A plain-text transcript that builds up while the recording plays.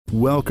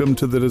Welcome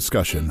to the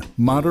discussion,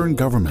 Modern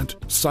Government,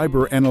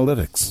 Cyber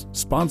Analytics,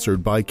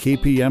 sponsored by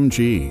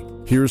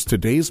KPMG. Here's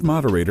today's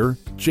moderator,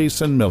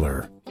 Jason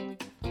Miller.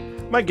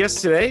 My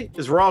guest today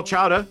is Viral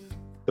Chowda,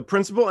 the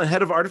Principal and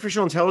Head of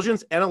Artificial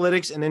Intelligence,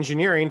 Analytics, and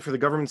Engineering for the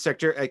government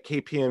sector at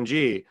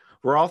KPMG.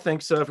 Viral,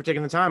 thanks for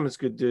taking the time. It's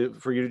good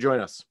for you to join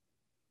us.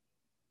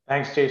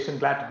 Thanks, Jason.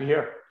 Glad to be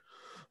here.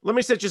 Let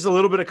me set just a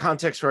little bit of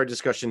context for our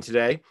discussion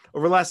today.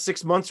 Over the last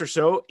 6 months or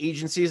so,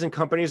 agencies and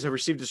companies have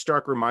received a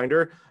stark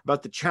reminder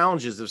about the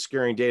challenges of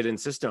securing data and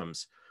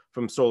systems.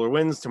 From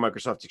SolarWinds to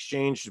Microsoft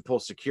Exchange to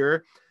Pulse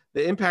Secure,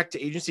 the impact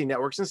to agency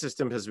networks and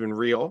systems has been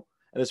real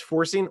and is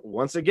forcing,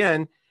 once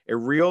again, a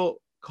real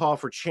call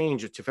for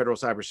change to federal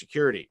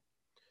cybersecurity.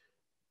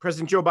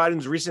 President Joe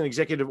Biden's recent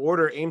executive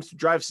order aims to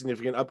drive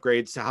significant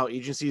upgrades to how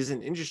agencies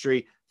and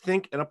industry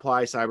think and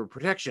apply cyber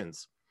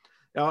protections.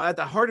 Now, at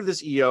the heart of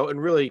this EO, and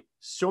really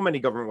so many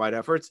government-wide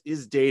efforts,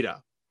 is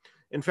data.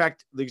 In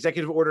fact, the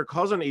executive order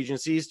calls on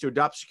agencies to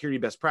adopt security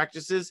best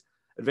practices,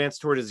 advance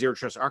toward a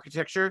zero-trust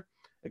architecture,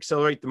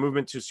 accelerate the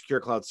movement to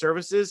secure cloud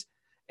services,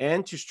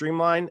 and to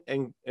streamline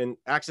and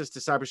access to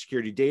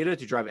cybersecurity data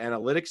to drive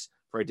analytics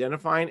for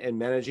identifying and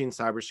managing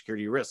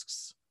cybersecurity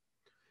risks.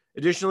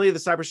 Additionally, the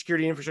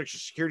Cybersecurity Infrastructure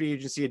Security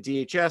Agency at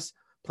DHS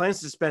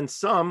plans to spend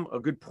a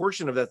good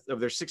portion of their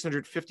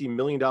 $650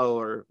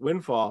 million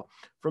windfall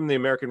from the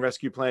American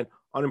Rescue Plan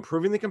on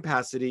improving the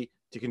capacity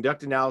to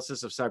conduct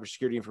analysis of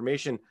cybersecurity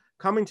information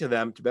coming to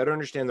them to better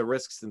understand the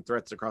risks and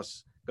threats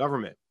across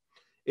government.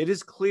 It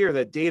is clear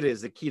that data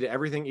is the key to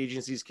everything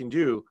agencies can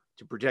do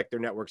to protect their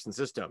networks and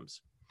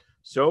systems.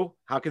 So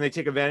how can they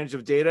take advantage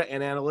of data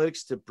and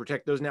analytics to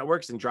protect those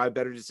networks and drive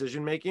better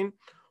decision making?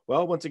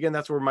 Well, once again,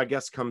 that's where my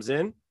guest comes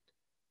in.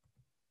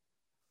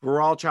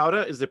 Viral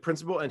Chowda is the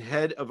Principal and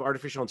Head of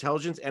Artificial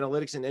Intelligence,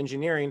 Analytics, and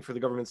Engineering for the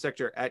government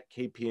sector at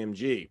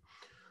KPMG.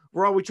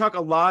 Viral, we talk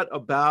a lot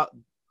about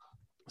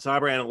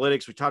cyber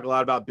analytics. We talk a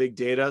lot about big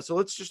data. So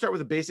let's just start with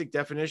a basic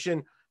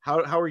definition.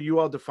 How are you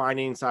all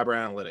defining cyber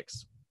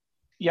analytics?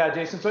 Yeah,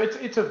 Jason. So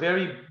it's a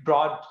very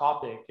broad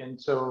topic,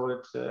 and so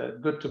it's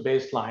good to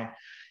baseline.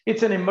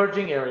 It's an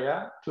emerging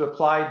area to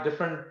apply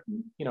different,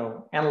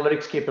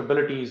 analytics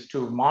capabilities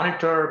to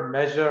monitor,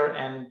 measure,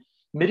 and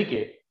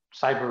mitigate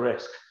cyber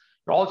risk.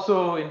 It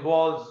also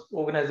involves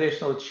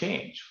organizational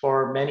change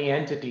for many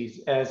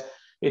entities as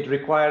it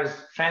requires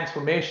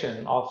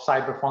transformation of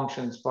cyber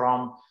functions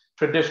from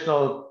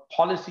traditional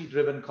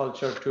policy-driven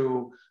culture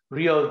to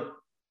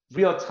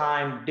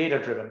real-time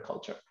data-driven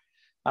culture.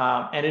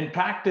 And in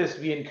practice,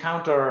 we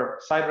encounter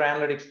cyber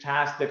analytics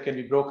tasks that can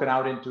be broken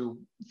out into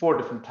 4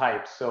 different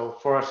types. So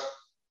first,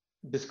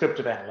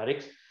 descriptive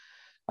analytics.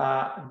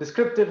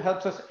 Descriptive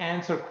helps us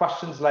answer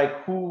questions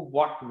like who,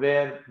 what,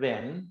 where,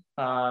 when.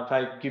 If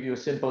I give you a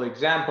simple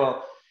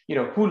example,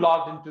 who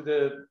logged into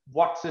the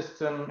what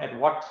system at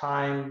what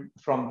time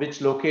from which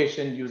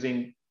location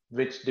using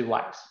which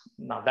device.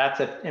 Now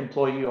that's at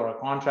employee or a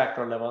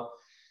contractor level.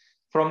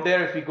 From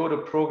there, if we go to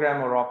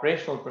program or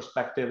operational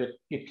perspective,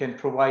 it can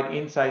provide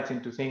insights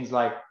into things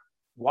like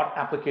what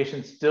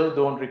applications still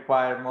don't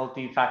require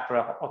multi-factor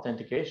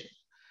authentication,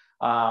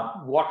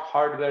 what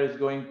hardware is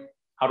going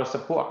out of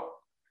support,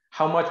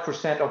 how much %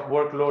 of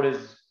workload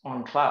is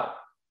on cloud,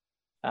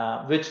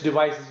 which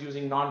device is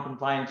using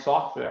non-compliant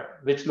software,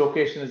 which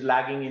location is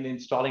lagging in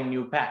installing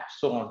new patch,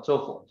 so on and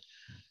so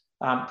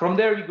forth. From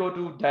there, we go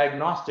to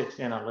diagnostics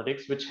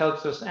analytics, which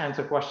helps us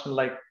answer questions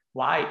like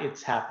why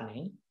it's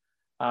happening.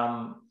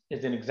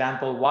 As an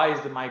example, why is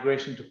the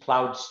migration to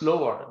cloud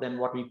slower than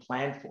what we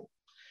planned for?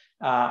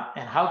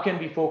 And how can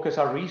we focus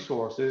our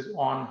resources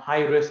on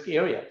high-risk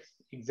areas?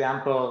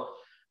 Example,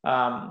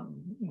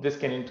 this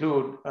can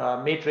include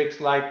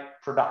metrics like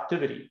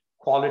productivity,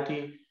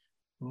 quality,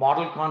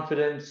 model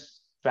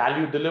confidence,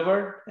 value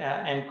delivered,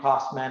 and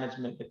cost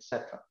management,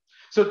 etc.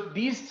 So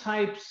these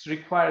types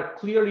require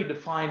clearly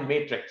defined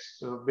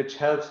metrics, which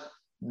helps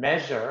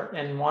measure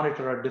and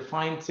monitor a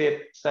defined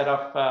set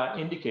of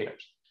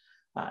indicators,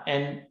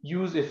 and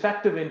use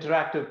effective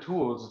interactive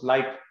tools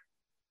like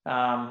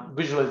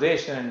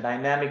visualization and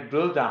dynamic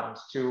drill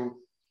downs to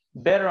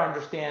better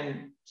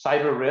understand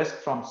cyber risk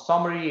from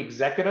summary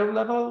executive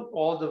level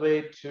all the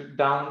way to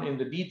down in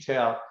the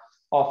detail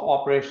of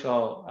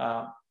operational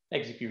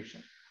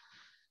execution.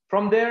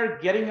 From there,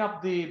 getting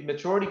up the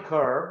maturity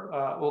curve,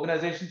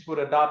 organizations would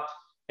adopt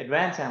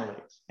advanced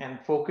analytics and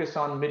focus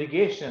on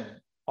mitigation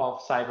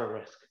of cyber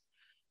risk.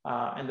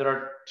 And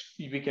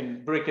we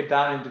can break it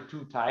down into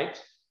 2 types.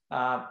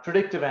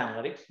 Predictive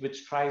analytics,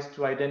 which tries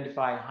to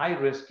identify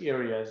high-risk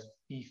areas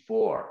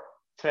before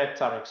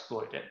threats are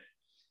exploited.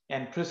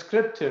 And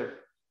prescriptive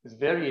is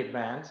very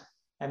advanced,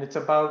 and it's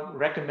about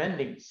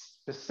recommending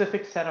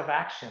specific set of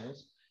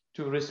actions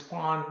to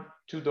respond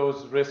to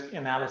those risk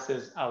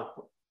analysis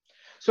output.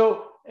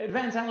 So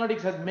advanced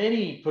analytics has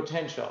many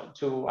potential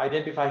to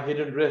identify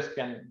hidden risk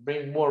and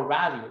bring more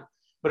value,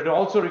 but it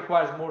also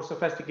requires more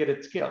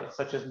sophisticated skills,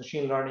 such as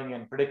machine learning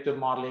and predictive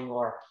modeling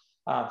or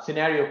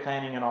scenario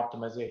planning and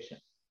optimization.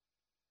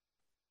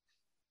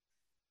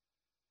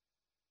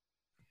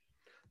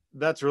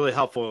 That's really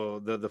helpful.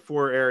 The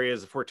four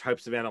areas, the four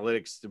types of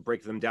analytics, to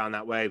break them down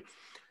that way.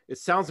 It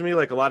sounds to me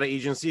like a lot of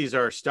agencies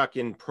are stuck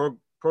in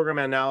program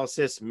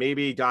analysis,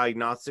 maybe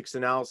diagnostics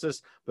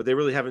analysis, but they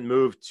really haven't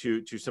moved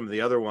to some of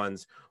the other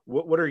ones.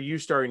 What are you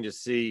starting to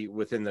see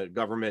within the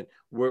government?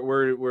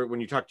 Where when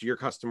you talk to your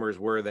customers,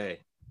 where are they?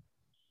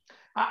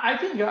 I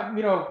think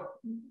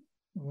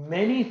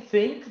many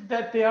think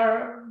that they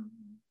are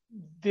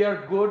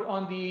good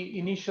on the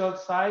initial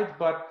side,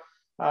 but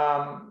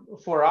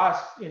for us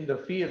in the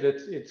field,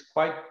 it's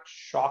quite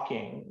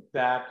shocking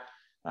that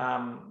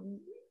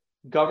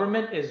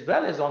government, as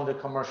well as on the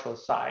commercial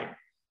side,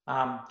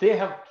 they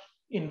have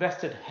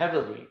invested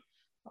heavily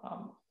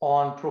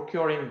on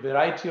procuring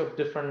variety of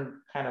different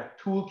kind of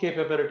tool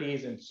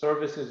capabilities and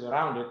services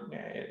around it.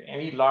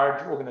 Any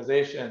large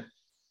organization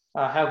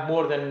have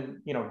more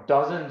than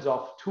dozens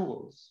of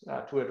tools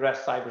to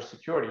address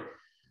cybersecurity.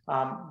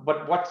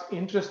 But what's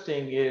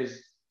interesting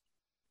is,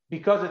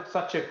 because it's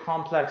such a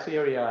complex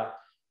area,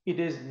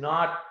 it's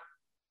not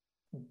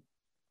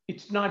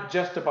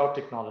just about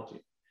technology.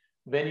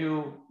 When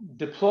you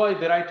deploy a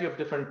variety of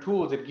different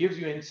tools, it gives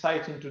you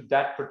insights into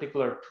that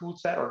particular tool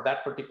set or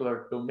that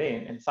particular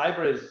domain. And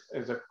cyber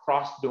is a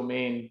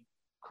cross-domain,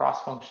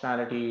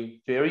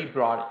 cross-functionality, very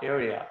broad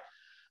area.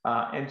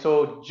 And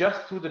so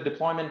just through the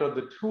deployment of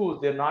the tools,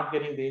 they're not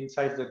getting the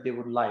insights that they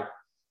would like.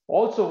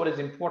 Also, what is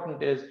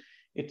important is,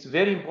 it's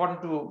very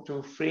important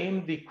to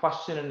frame the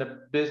question in a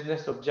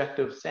business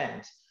objective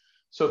sense.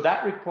 So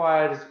that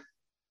requires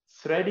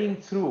threading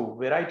through a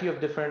variety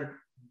of different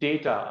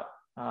data,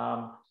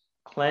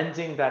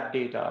 cleansing that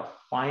data,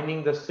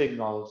 finding the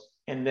signals,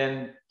 and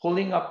then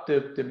pulling up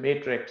the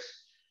matrix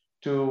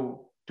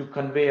to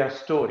convey a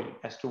story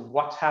as to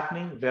what's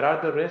happening, where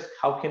are the risks,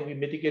 how can we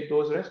mitigate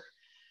those risks.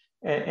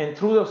 And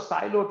through the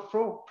siloed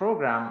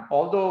program,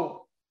 although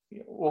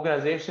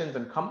organizations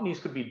and companies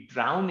could be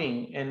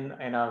drowning in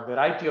a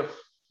variety of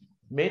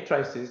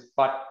matrices,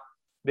 but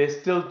they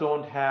still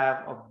don't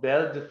have a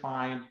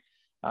well-defined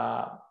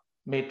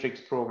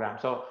matrix program.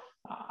 So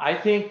I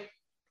think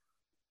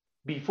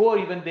before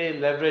even they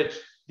leverage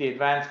the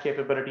advanced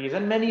capabilities,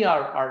 and many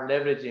are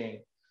leveraging,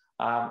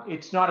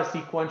 it's not a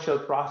sequential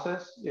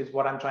process, is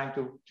what I'm trying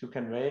to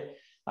convey.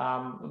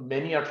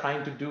 Many are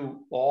trying to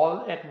do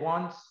all at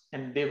once,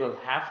 and they will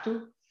have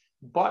to,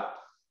 but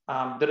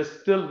there is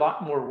still a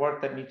lot more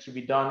work that needs to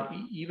be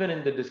done, even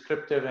in the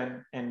descriptive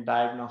and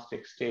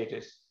diagnostic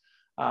stages.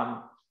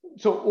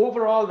 So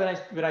overall,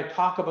 when I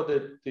talk about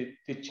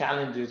the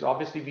challenges,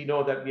 obviously we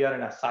know that we are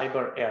in a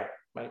cyber era,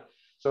 right?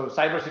 So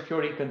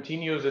cybersecurity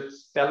continues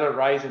its stellar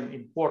rise in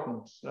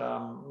importance.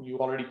 You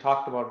already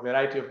talked about a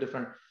variety of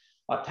different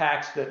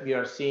attacks that we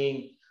are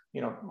seeing.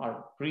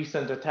 Our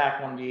recent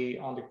attack on the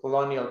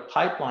Colonial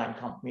Pipeline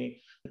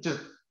Company, which is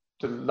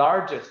the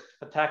largest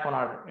attack on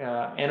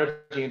our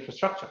energy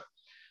infrastructure.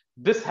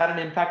 This had an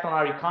impact on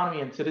our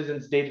economy and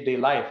citizens' day-to-day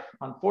life.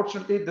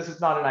 Unfortunately, this is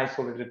not an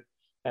isolated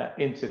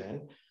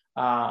incident.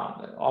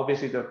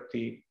 Obviously,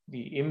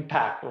 the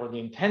impact or the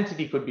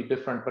intensity could be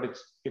different, but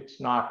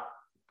it's not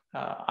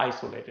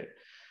isolated.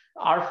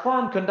 Our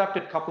firm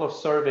conducted a couple of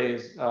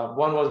surveys.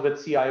 One was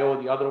with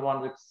CIO, the other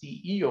one with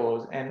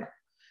CEOs, and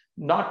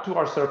not to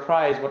our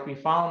surprise, what we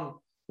found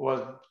was,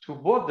 through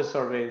both the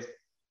surveys,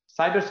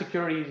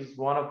 cybersecurity is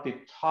one of the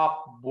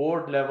top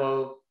board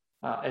level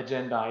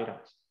agenda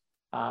items.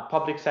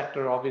 Public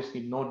sector,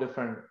 obviously no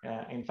different.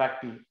 In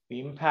fact, the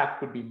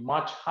impact could be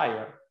much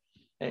higher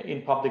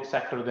in public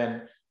sector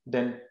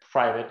than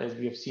private, as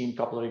we have seen a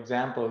couple of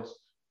examples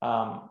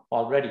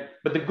already.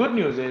 But the good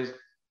news is,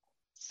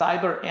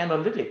 cyber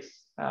analytics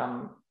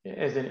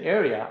as an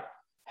area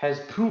has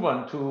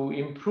proven to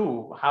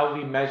improve how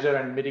we measure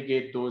and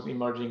mitigate those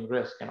emerging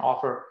risks and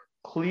offer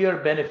clear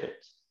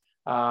benefits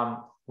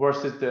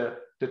versus the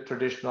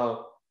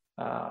traditional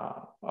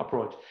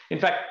approach. In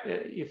fact,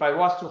 if I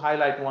was to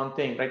highlight one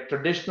thing, right,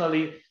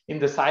 traditionally in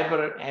the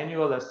cyber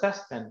annual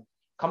assessment,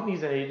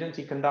 companies and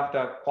agencies conduct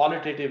a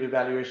qualitative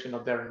evaluation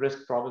of their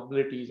risk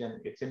probabilities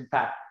and its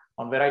impact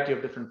on a variety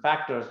of different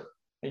factors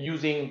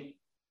using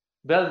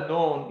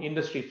well-known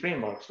industry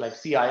frameworks like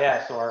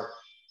CIS or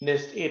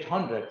NIST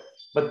 800.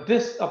 But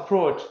this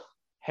approach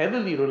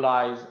heavily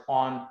relies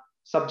on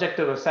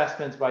subjective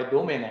assessments by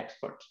domain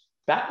experts.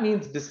 That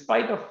means,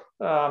 despite of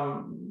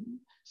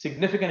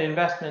significant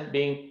investment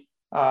being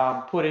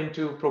put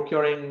into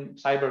procuring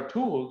cyber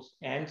tools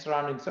and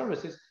surrounding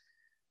services,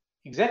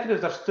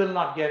 executives are still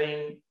not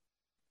getting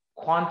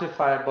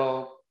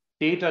quantifiable,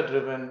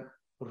 data-driven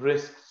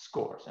risk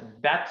scores. And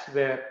that's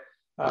where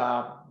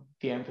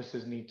the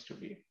emphasis needs to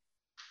be.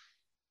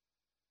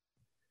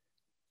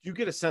 Do you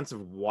get a sense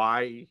of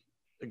why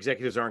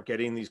executives aren't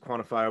getting these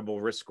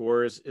quantifiable risk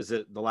scores? Is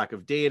it the lack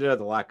of data,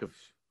 the lack of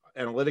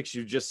analytics?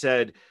 You just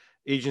said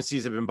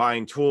agencies have been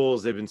buying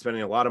tools. They've been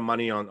spending a lot of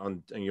money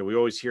on we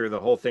always hear the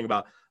whole thing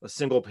about a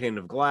single pane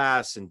of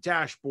glass and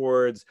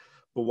dashboards,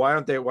 but why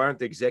aren't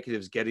the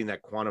executives getting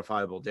that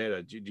quantifiable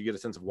data? Do you get a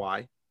sense of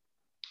why?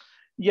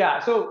 Yeah,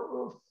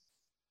 so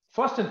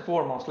first and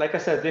foremost, like I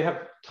said, they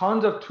have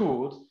tons of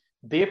tools.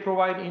 They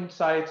provide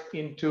insights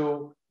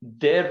into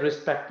their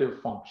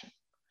respective function.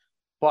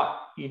 But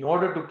in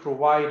order to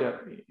provide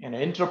an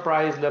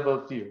enterprise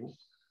level view,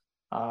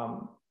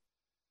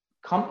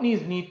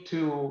 companies need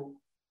to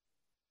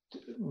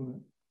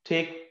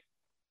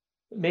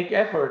make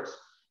efforts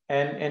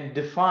and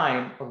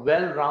define a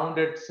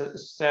well-rounded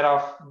set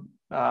of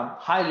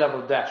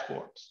high-level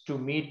dashboards to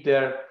meet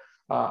their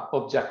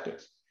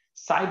objectives.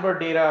 Cyber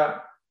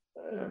data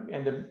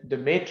and the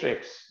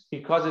matrix,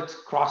 because it's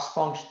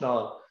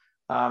cross-functional,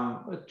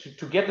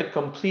 to get the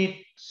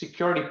complete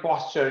security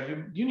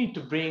posture, you need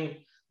to bring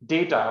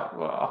data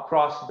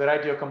across a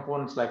variety of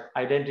components like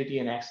identity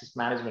and access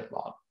management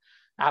log,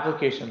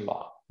 application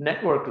log,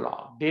 network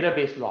log,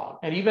 database log,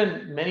 and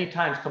even many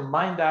times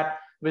combine that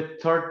with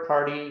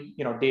third-party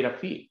data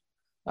feed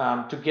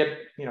to get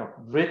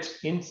rich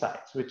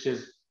insights, which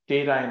is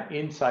data and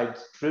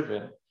insights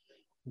driven.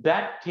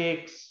 That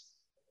takes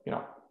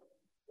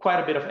quite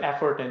a bit of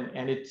effort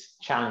and it's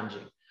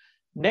challenging.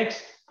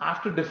 Next,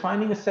 after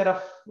defining a set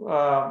of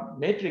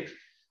metrics,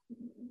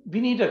 we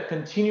need a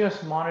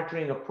continuous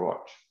monitoring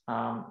approach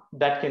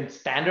that can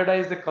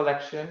standardize the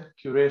collection,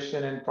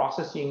 curation, and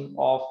processing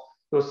of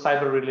those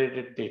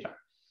cyber-related data,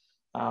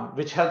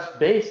 which helps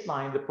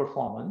baseline the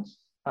performance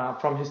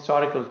from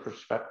historical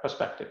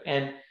perspective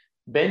and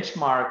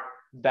benchmark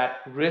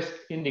that risk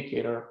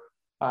indicator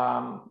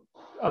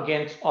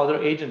against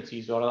other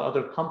agencies or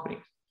other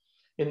companies.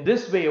 In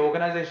this way,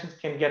 organizations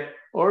can get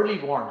early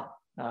warning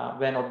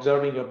when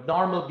observing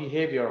abnormal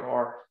behavior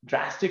or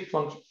drastic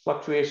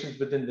fluctuations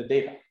within the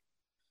data.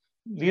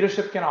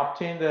 Leadership can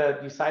obtain the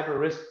cyber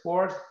risk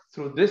scores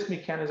through this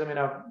mechanism in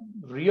a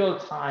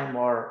real-time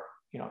or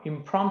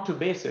impromptu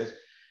basis,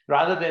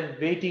 rather than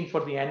waiting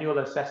for the annual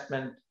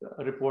assessment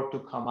report to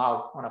come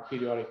out on a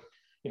periodic,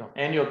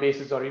 annual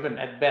basis, or even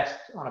at best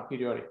on a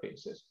periodic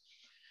basis.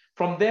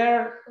 From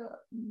there,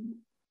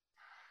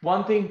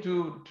 one thing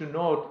to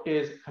note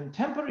is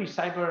contemporary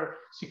cyber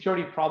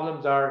security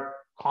problems are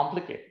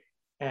complicated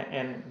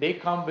and they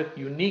come with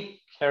unique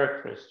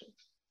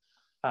characteristics.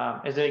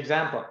 As an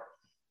example,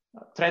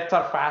 threats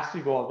are fast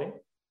evolving,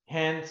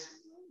 hence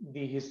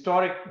the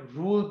historic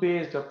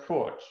rule-based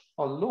approach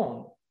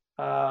alone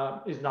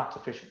is not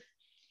sufficient.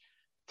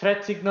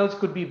 Threat signals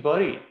could be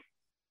buried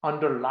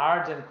under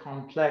large and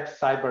complex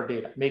cyber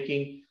data,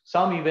 making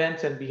some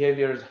events and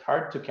behaviors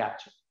hard to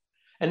capture.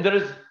 And there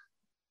is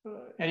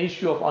an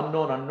issue of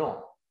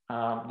unknown.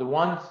 The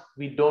ones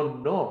we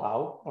don't know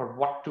about, or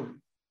what to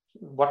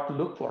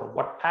look for,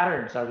 what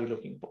patterns are we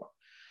looking for.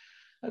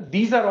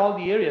 These are all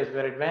the areas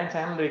where advanced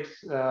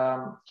analytics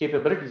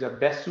capabilities are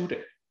best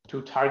suited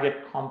to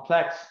target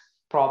complex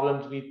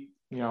problems with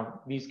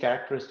these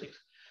characteristics.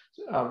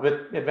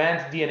 With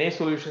advanced DNA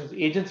solutions,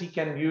 agency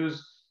can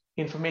use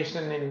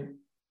information in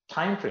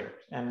time frames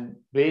and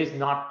ways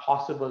not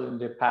possible in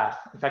the past.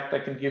 In fact, I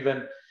can give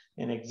an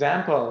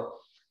example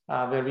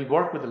where we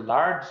worked with a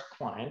large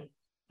client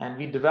and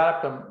we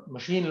developed a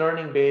machine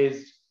learning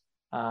based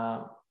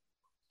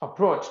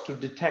approach to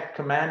detect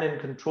command and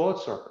control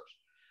servers.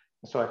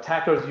 So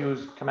attackers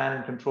use command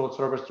and control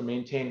servers to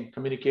maintain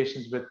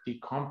communications with the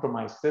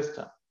compromised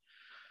system.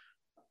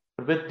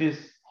 But with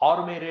these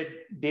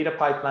automated data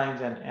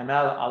pipelines and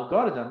ML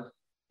algorithms,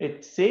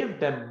 it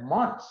saved them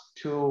months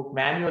to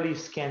manually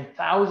scan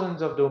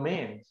thousands of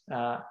domains.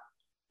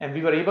 And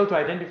we were able to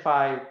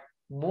identify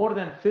more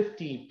than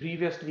 50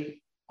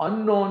 previously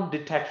unknown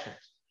detections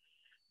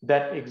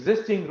that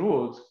existing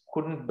rules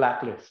couldn't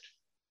blacklist.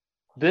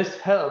 This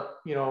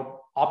helped,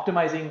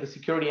 optimizing the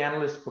security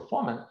analyst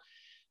performance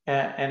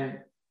and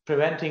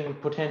preventing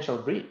potential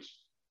breach.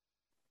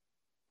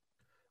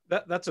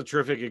 That's a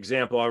terrific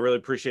example. I really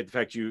appreciate the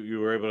fact you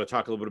were able to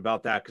talk a little bit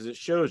about that, because it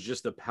shows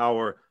just the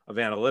power of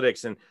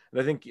analytics. And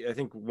I think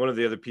one of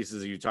the other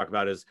pieces that you talk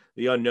about is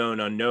the unknown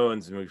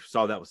unknowns, and we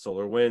saw that with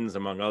SolarWinds,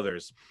 among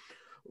others.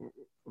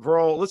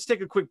 Viral, let's take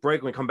a quick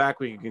break. When we come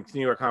back, we can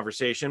continue our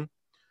conversation.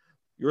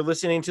 You're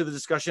listening to the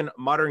discussion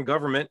Modern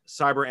Government,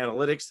 Cyber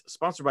Analytics,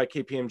 sponsored by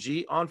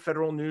KPMG on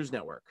Federal News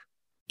Network.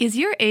 Is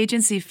your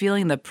agency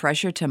feeling the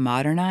pressure to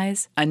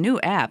modernize? A new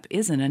app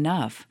isn't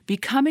enough.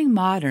 Becoming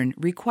modern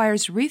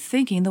requires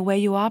rethinking the way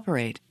you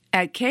operate.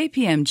 At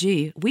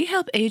KPMG, we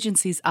help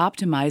agencies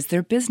optimize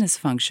their business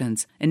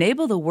functions,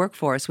 enable the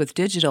workforce with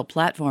digital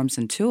platforms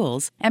and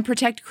tools, and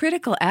protect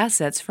critical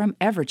assets from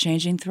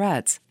ever-changing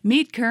threats.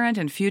 Meet current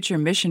and future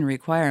mission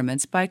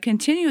requirements by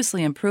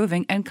continuously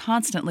improving and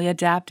constantly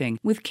adapting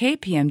with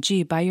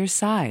KPMG by your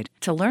side.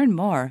 To learn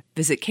more,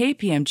 visit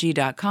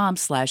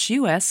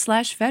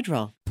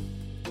kpmg.com/US/federal.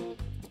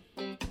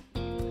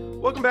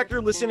 Welcome back.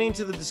 You're listening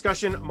to the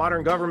discussion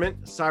Modern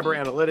Government, Cyber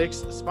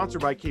Analytics,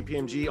 sponsored by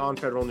KPMG on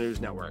Federal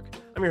News Network.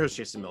 I'm your host,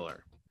 Jason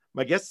Miller.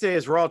 My guest today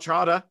is Viral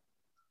Chadha,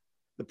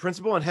 the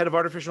Principal and Head of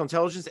Artificial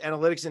Intelligence,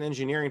 Analytics, and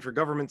Engineering for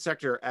Government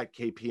Sector at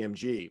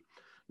KPMG.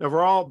 Now,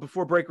 Viral,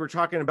 before break, we're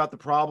talking about the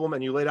problem,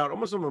 and you laid out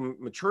almost a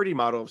maturity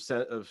model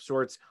of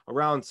sorts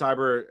around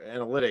cyber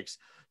analytics.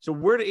 So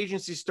where do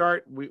agencies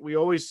start? We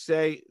always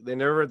say they're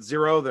never at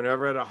 0, they're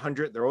never at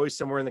 100, they're always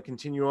somewhere in the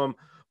continuum.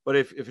 But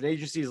if an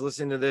agency is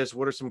listening to this,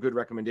 what are some good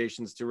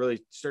recommendations to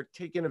really start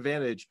taking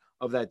advantage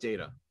of that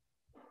data?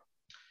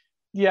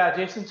 Yeah,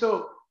 Jason.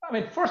 So, I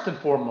mean, first and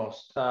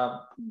foremost,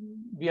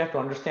 we have to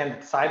understand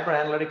that cyber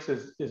analytics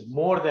is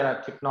more than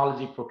a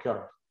technology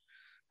procurement.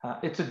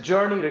 It's a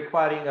journey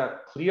requiring a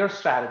clear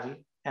strategy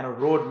and a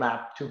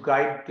roadmap to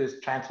guide this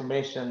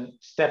transformation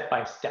step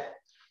by step.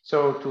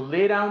 So to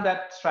lay down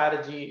that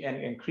strategy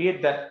and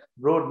create that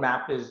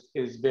roadmap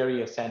is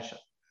very essential.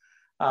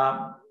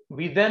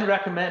 We then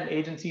recommend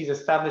agencies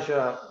establish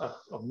a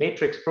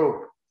matrix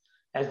program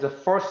as the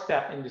first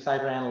step in the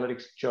cyber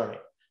analytics journey.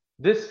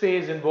 This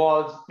phase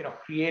involves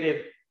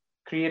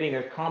creating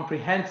a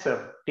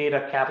comprehensive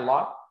data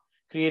catalog,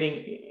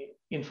 creating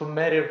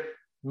informative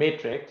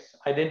matrix,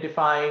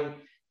 identifying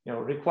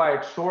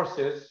required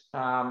sources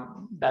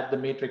that the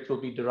matrix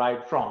will be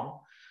derived from,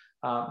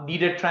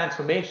 needed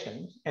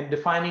transformations, and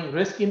defining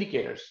risk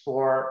indicators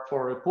for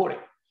reporting.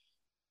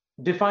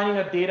 Defining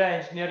a data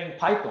engineering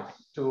pipeline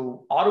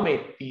to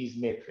automate these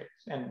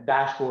metrics and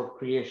dashboard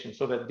creation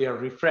so that they are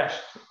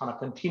refreshed on a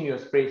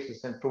continuous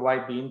basis and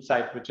provide the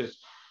insight which is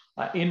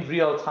in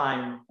real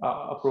time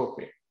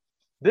appropriate.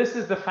 This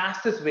is the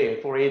fastest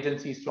way for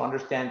agencies to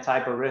understand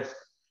cyber risk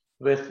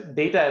with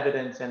data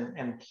evidence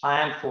and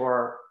plan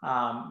for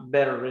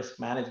better risk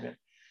management.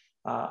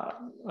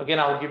 Again,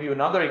 I'll give you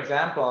another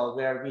example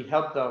where we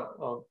helped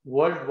a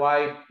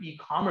worldwide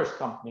e-commerce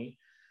company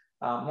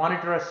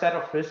monitor a set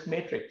of risk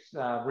matrix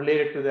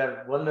related to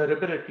their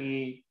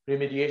vulnerability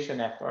remediation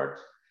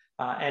efforts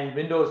and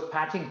Windows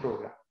patching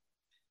program.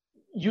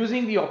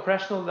 Using the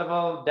operational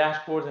level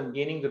dashboards and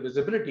gaining the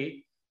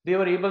visibility, they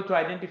were able to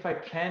identify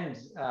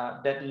trends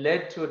that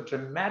led to a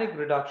dramatic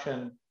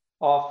reduction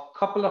of a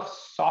couple of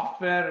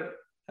software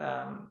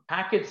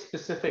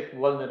package-specific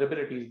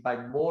vulnerabilities by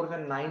more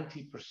than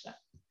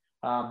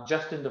 90%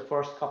 just in the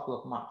first couple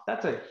of months.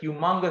 That's a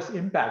humongous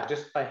impact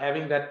just by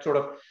having that sort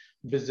of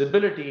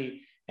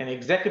visibility, and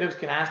executives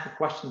can ask the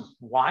questions,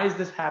 why is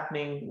this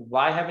happening?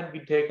 Why haven't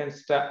we taken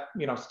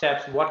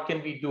steps? What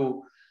can we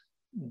do?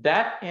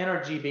 That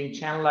energy being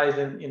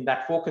channelized in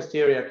that focused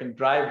area can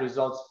drive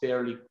results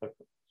fairly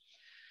quickly.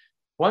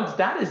 Once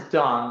that is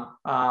done,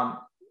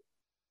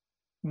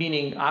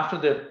 meaning after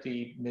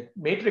the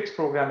matrix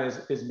program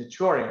is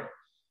maturing,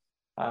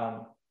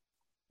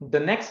 the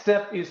next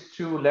step is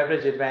to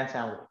leverage advanced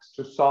analytics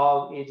to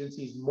solve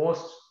agencies'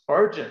 most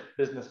urgent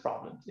business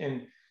problems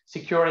in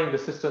securing the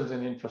systems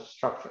and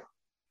infrastructure.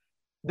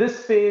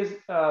 This phase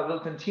will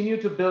continue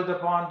to build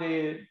upon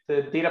the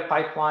data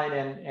pipeline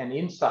and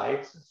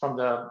insights from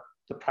the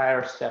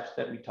prior steps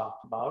that we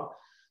talked about,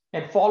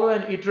 and follow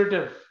an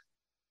iterative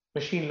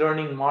machine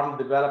learning model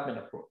development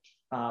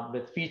approach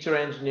with feature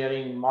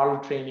engineering, model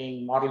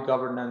training, model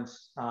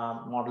governance,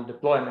 model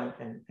deployment,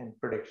 and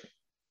prediction.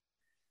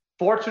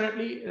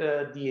 Fortunately,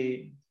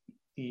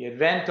 the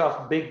advent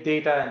of big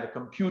data and the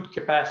compute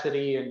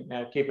capacity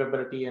and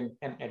capability and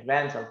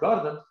advanced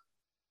algorithms,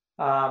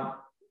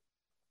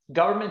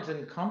 governments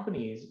and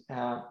companies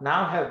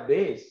now have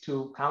ways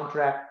to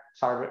counteract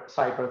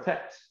cyber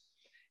threats.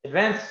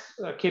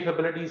 Advanced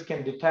capabilities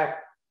can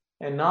detect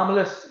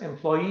anomalous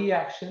employee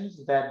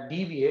actions that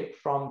deviate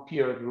from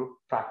peer group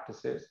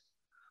practices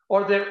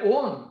or their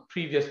own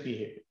previous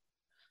behavior.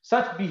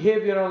 Such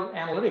behavioral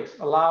analytics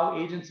allow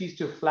agencies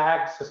to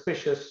flag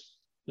suspicious,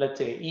 let's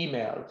say,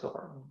 emails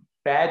or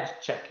badge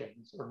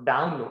check-ins or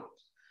downloads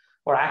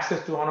or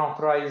access to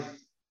unauthorized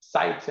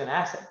sites and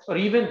assets, or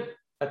even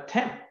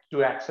attempt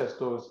to access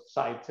those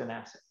sites and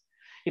assets.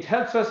 It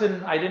helps us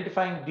in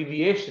identifying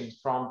deviations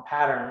from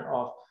pattern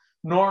of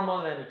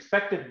normal and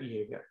expected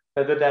behavior,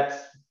 whether that's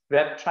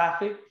web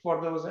traffic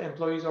for those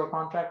employees or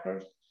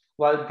contractors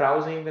while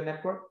browsing the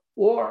network,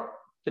 or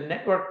the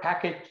network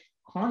packet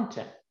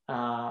content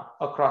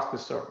across the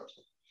servers.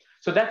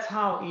 So that's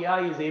how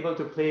AI is able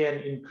to play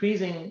an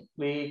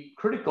increasingly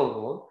critical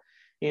role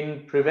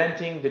in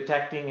preventing,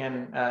 detecting,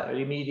 and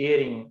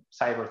remediating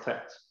cyber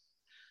threats.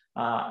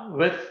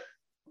 With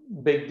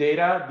big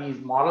data, these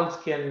models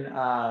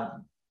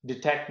can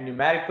detect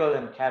numerical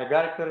and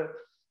categorical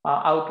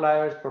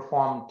outliers,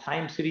 perform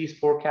time series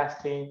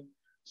forecasting,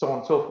 so on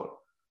and so forth,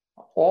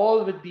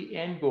 all with the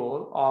end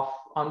goal of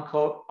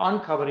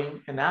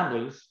uncovering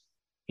anomalies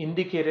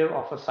indicative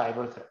of a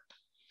cyber threat,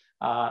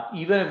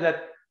 even if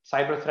that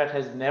cyber threat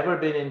has never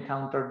been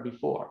encountered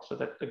before. So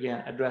that,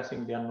 again,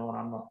 addressing the unknown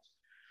unknowns.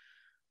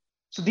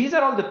 So these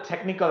are all the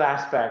technical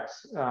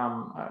aspects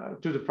to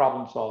the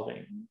problem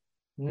solving.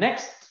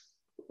 Next,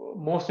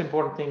 most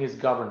important thing is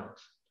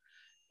governance.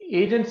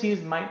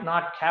 Agencies might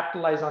not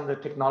capitalize on the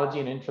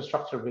technology and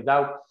infrastructure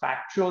without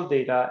factual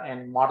data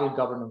and model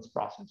governance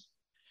process.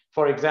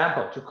 For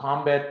example, to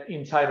combat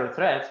insider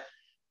threats,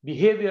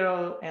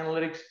 behavioral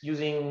analytics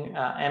using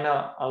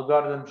ML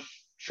algorithms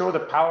show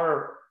the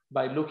power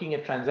by looking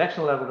at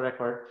transactional level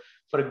record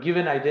for a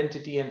given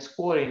identity and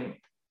scoring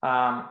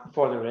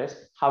for the risk.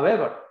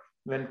 However,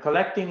 when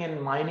collecting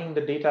and mining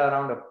the data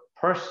around a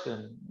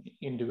person,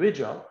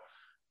 individual,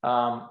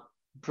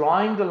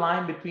 drawing the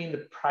line between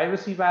the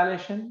privacy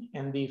violation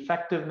and the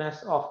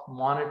effectiveness of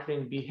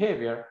monitoring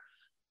behavior,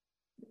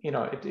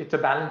 it's a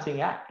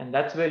balancing act. And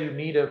that's where you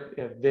need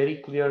a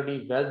very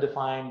clearly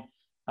well-defined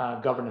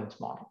governance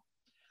model.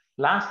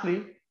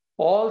 Lastly,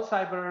 all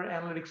cyber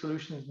analytic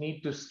solutions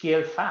need to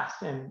scale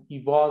fast and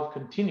evolve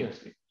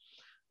continuously.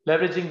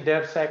 Leveraging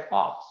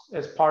DevSecOps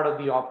as part of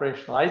the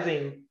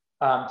operationalizing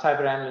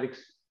cyber analytics,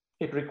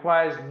 it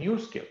requires new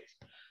skills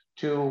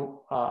to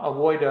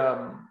avoid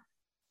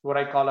what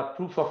I call a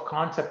proof of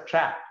concept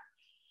trap.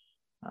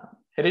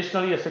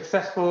 Additionally, a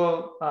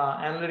successful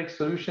analytics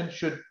solution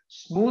should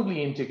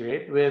smoothly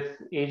integrate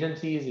with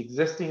agencies'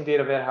 existing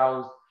data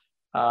warehouse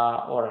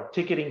or a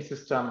ticketing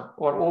system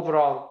or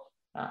overall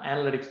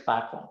analytics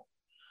platform.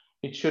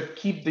 It should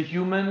keep the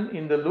human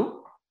in the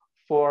loop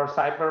for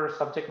cyber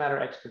subject matter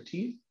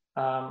expertise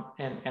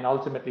and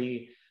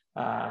ultimately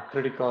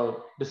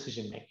critical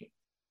decision making.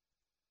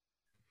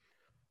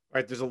 All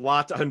right, there's a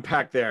lot to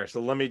unpack there.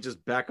 So let me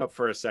just back up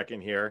for a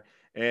second here.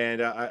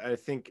 And I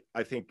think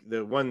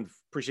the one,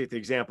 appreciate the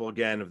example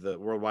again of the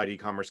worldwide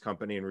e-commerce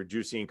company and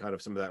reducing kind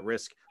of some of that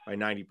risk by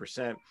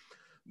 90%.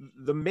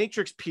 The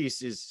matrix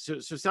piece is, so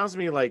it sounds to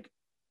me like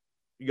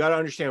you got to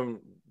understand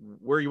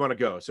where you want to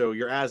go. So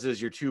your as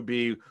is, your to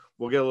be,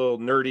 we'll get a little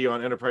nerdy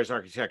on enterprise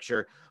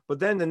architecture, but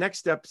then the next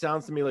step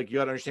sounds to me like you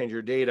got to understand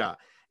your data.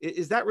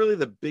 Is that really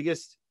the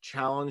biggest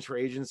challenge for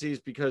agencies?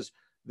 Because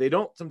they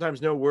don't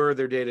sometimes know where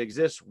their data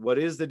exists. What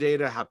is the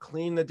data? How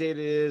clean the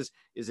data is?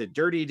 Is it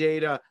dirty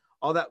data?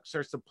 All that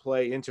starts to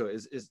play into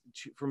it. Is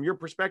from your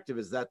perspective,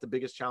 is that the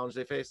biggest challenge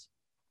they face?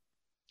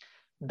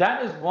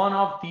 That is one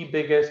of the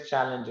biggest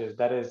challenges.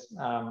 That is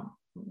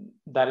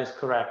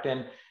correct.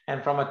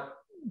 And from a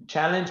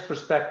challenge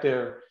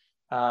perspective,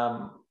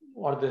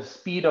 or the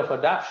speed of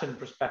adoption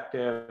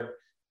perspective,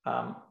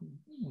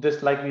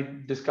 this, like we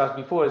discussed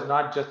before, is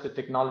not just a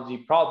technology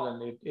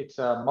problem. It's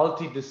a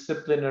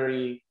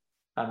multidisciplinary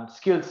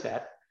skill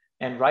set.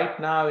 And right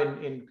now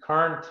in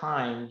current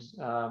times,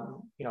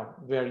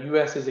 where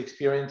US is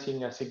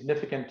experiencing a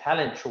significant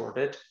talent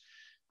shortage,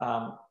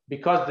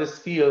 because this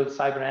field,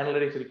 cyber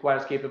analytics,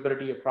 requires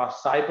capability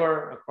across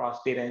cyber, across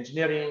data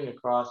engineering,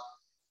 across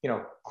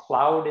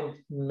cloud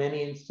in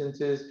many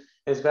instances,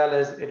 as well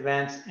as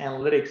advanced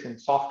analytics and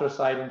software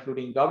side,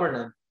 including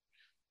governance.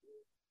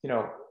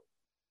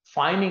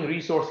 Finding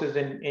resources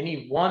in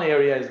any one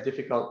area is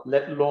difficult,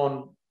 let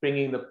alone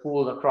bringing the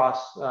pool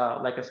across,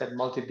 like I said,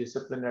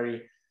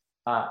 multidisciplinary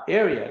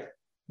areas.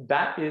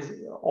 That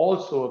is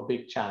also a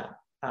big challenge.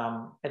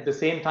 At the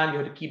same time, you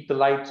have to keep the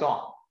lights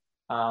on.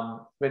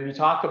 When we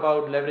talk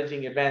about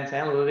leveraging advanced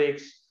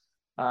analytics,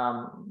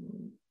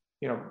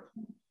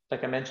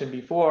 like I mentioned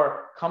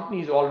before,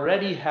 companies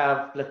already have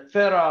a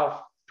plethora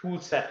of tool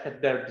set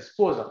at their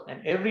disposal,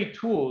 and every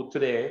tool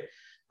today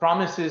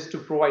promises to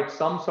provide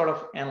some sort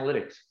of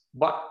analytics,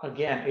 but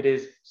again, it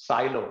is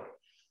siloed.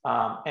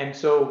 And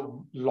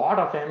so a lot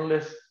of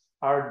analysts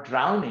are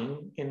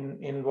drowning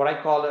in what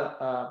I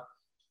call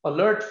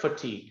alert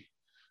fatigue,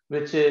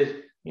 which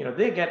is,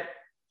 they get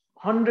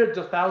hundreds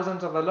of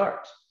thousands of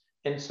alerts.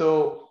 And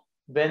so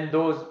when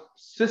those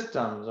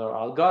systems or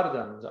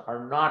algorithms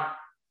are not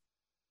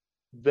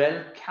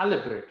well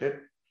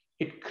calibrated,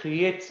 it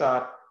creates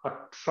a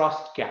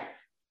trust gap.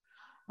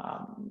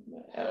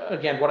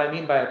 Again, what I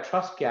mean by a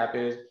trust gap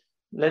is,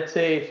 let's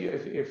say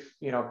if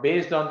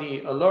based on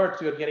the alerts,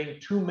 you're getting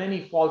too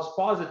many false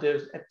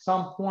positives, at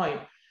some point,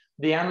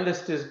 the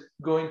analyst is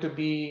going to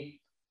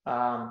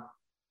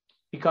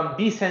become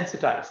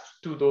desensitized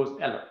to those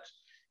alerts.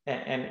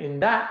 And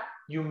in that,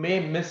 you may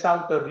miss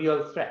out a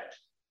real threat.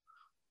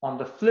 On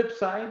the flip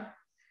side,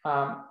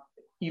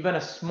 even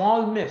a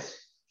small miss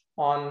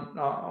on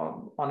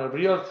a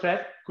real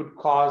threat could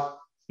cause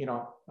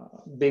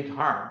big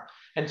harm.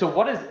 And so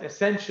what is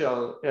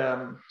essential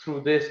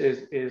through this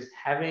is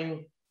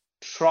having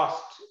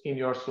trust in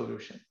your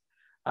solution,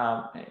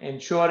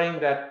 ensuring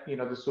that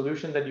the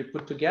solution that you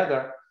put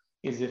together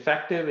is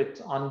effective,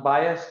 it's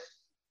unbiased,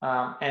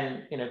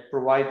 and it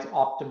provides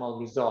optimal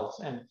results.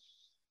 And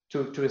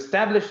to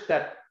establish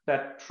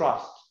that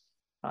trust,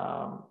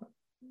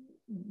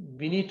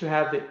 we need to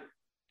have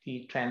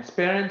the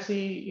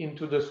transparency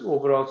into this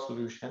overall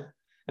solution.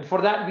 And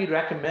for that, we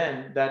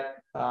recommend that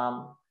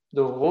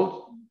the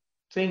whole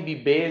thing be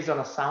based on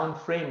a sound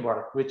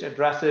framework, which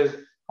addresses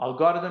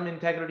algorithm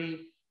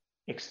integrity,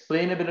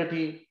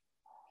 explainability,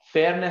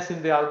 fairness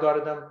in the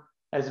algorithm,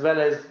 as well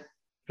as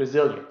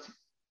resilience.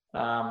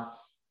 And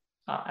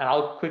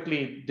I'll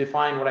quickly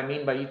define what I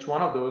mean by each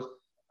one of those.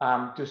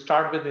 To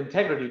start with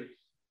integrity,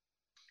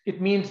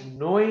 it means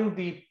knowing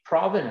the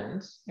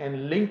provenance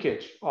and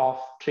linkage of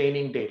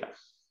training data,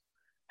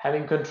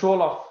 having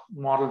control of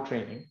model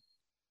training,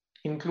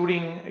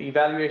 including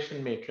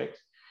evaluation matrix,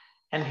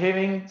 and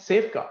having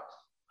safeguards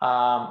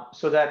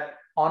so that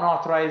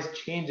unauthorized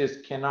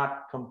changes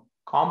cannot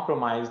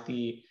compromise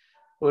the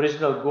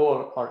original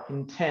goal or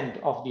intent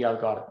of the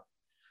algorithm.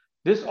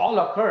 This all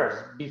occurs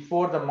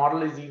before the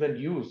model is even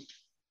used.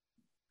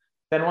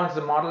 Then once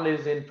the model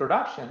is in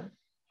production,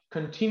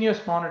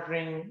 continuous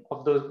monitoring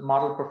of the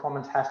model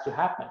performance has to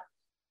happen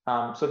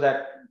so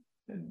that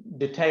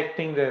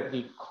detecting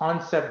the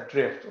concept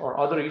drift or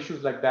other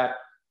issues like that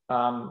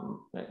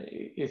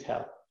is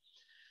held.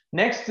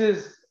 Next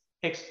is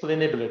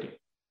explainability.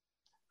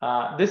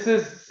 This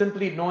is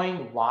simply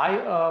knowing why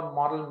a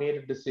model made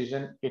a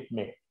decision it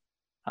made.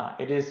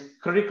 It is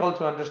critical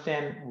to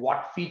understand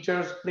what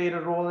features played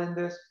a role in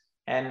this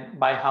and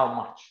by how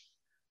much.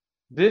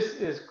 This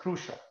is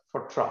crucial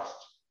for trust.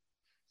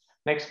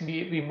 Next,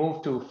 we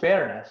move to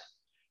fairness.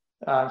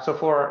 So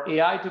for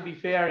AI to be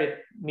fair, it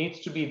needs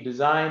to be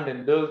designed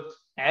and built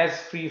as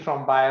free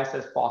from bias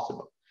as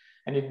possible.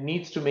 And it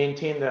needs to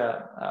maintain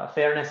the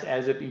fairness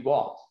as it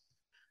evolves.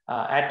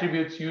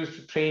 Attributes used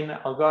to train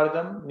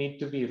algorithm need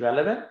to be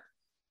relevant,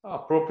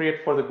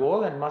 appropriate for the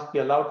goal, and must be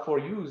allowed for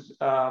use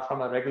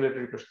from a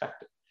regulatory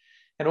perspective.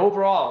 And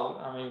overall,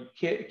 I mean,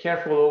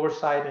 careful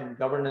oversight and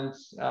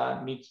governance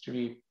needs to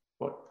be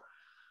put.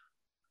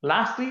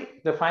 Lastly,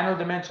 the final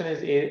dimension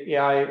is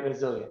AI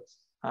resilience.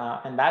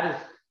 And that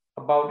is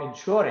about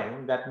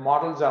ensuring that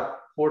models are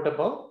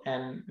portable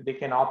and they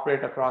can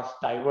operate across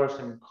diverse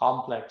and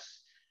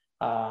complex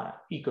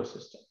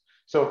ecosystem.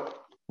 So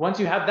once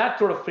you have that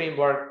sort of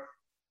framework,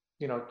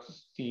 you know,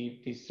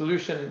 the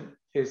solution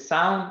is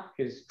sound,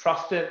 is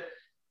trusted,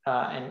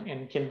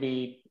 and can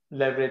be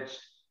leveraged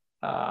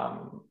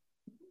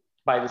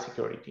by the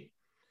security team.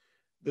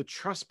 The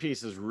trust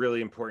piece is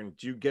really important.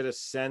 Do you get a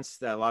sense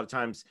that a lot of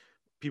times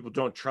people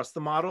don't trust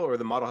the model, or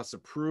the model has to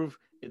prove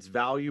its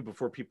value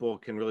before people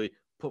can really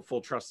put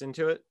full trust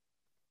into it?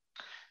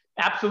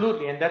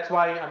 Absolutely. And that's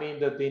why, I mean,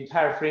 the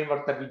entire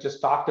framework that we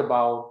just talked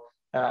about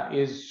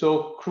is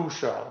so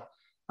crucial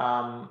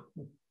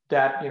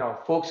that, you know,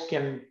 folks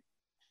can,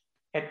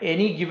 at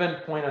any given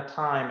point of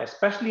time,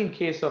 especially in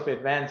case of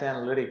advanced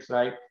analytics,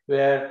 right,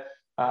 where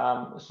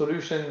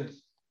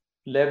solutions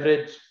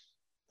leverage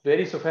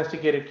very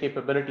sophisticated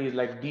capabilities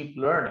like deep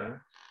learning,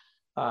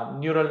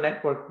 neural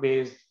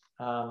network-based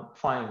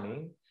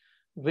finding,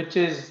 which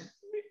is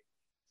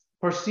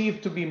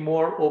perceived to be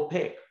more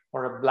opaque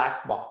or a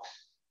black box.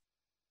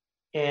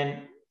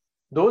 And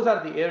those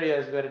are the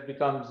areas where it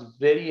becomes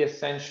very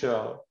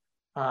essential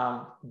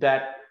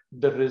that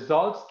the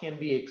results can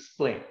be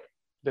explained.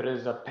 There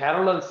is a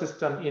parallel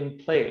system in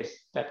place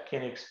that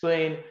can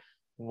explain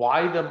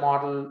why the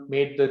model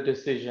made the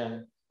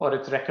decision, or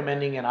it's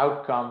recommending an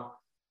outcome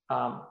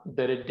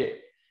that it did,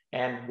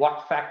 and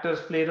what factors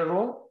played a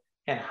role,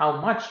 and how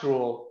much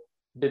role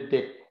did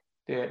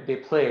they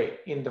play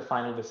in the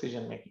final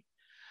decision making.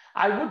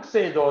 I would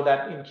say, though,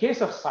 that in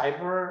case of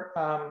cyber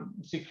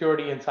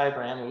security and cyber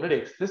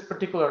analytics, this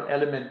particular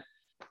element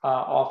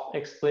of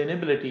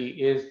explainability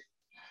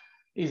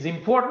is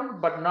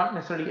important, but not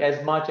necessarily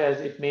as much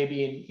as it may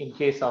be in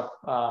case of,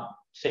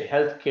 say,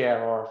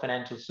 healthcare or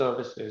financial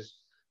services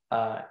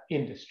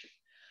industry.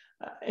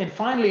 And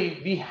finally,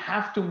 we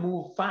have to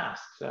move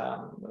fast.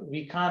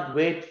 We can't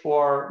wait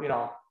for, you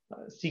know,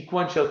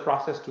 sequential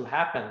process to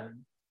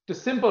happen. The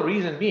simple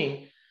reason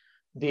being,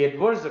 the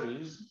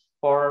adversaries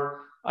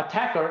or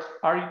attackers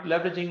are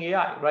leveraging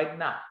AI right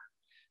now.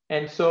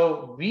 And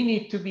so we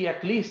need to be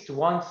at least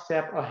one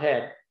step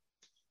ahead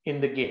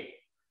in the game,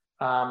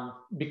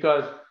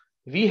 because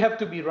we have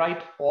to be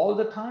right all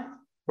the time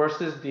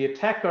versus the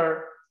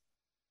attacker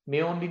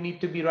may only need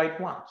to be right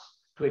once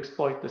to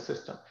exploit the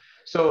system.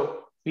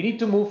 So we need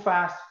to move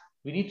fast.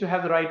 We need to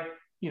have the right,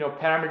 you know,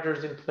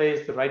 parameters in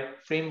place, the right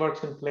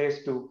frameworks in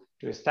place to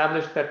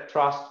establish that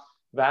trust,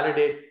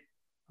 validate,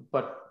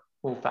 but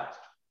move fast.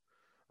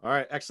 All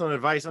right, excellent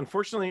advice.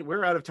 Unfortunately,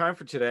 we're out of time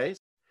for today.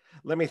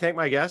 Let me thank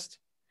my guest.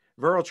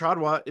 Viral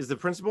Chadwa is the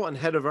principal and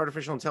head of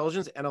artificial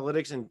intelligence,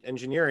 analytics, and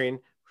engineering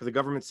for the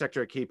government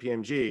sector at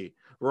KPMG.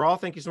 Viral,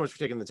 thank you so much for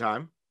taking the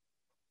time.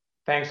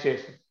 Thanks,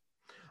 Jason.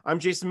 I'm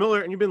Jason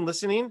Miller, and you've been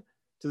listening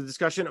to the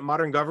discussion of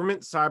Modern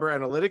Government, Cyber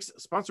Analytics,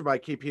 sponsored by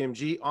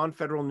KPMG on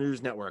Federal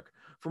News Network.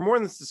 For more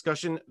on this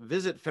discussion,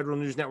 visit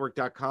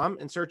federalnewsnetwork.com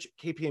and search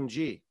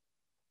KPMG.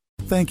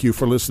 Thank you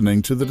for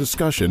listening to the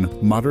discussion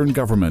Modern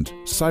Government,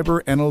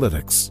 Cyber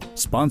Analytics,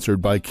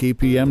 sponsored by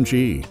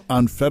KPMG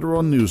on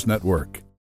Federal News Network.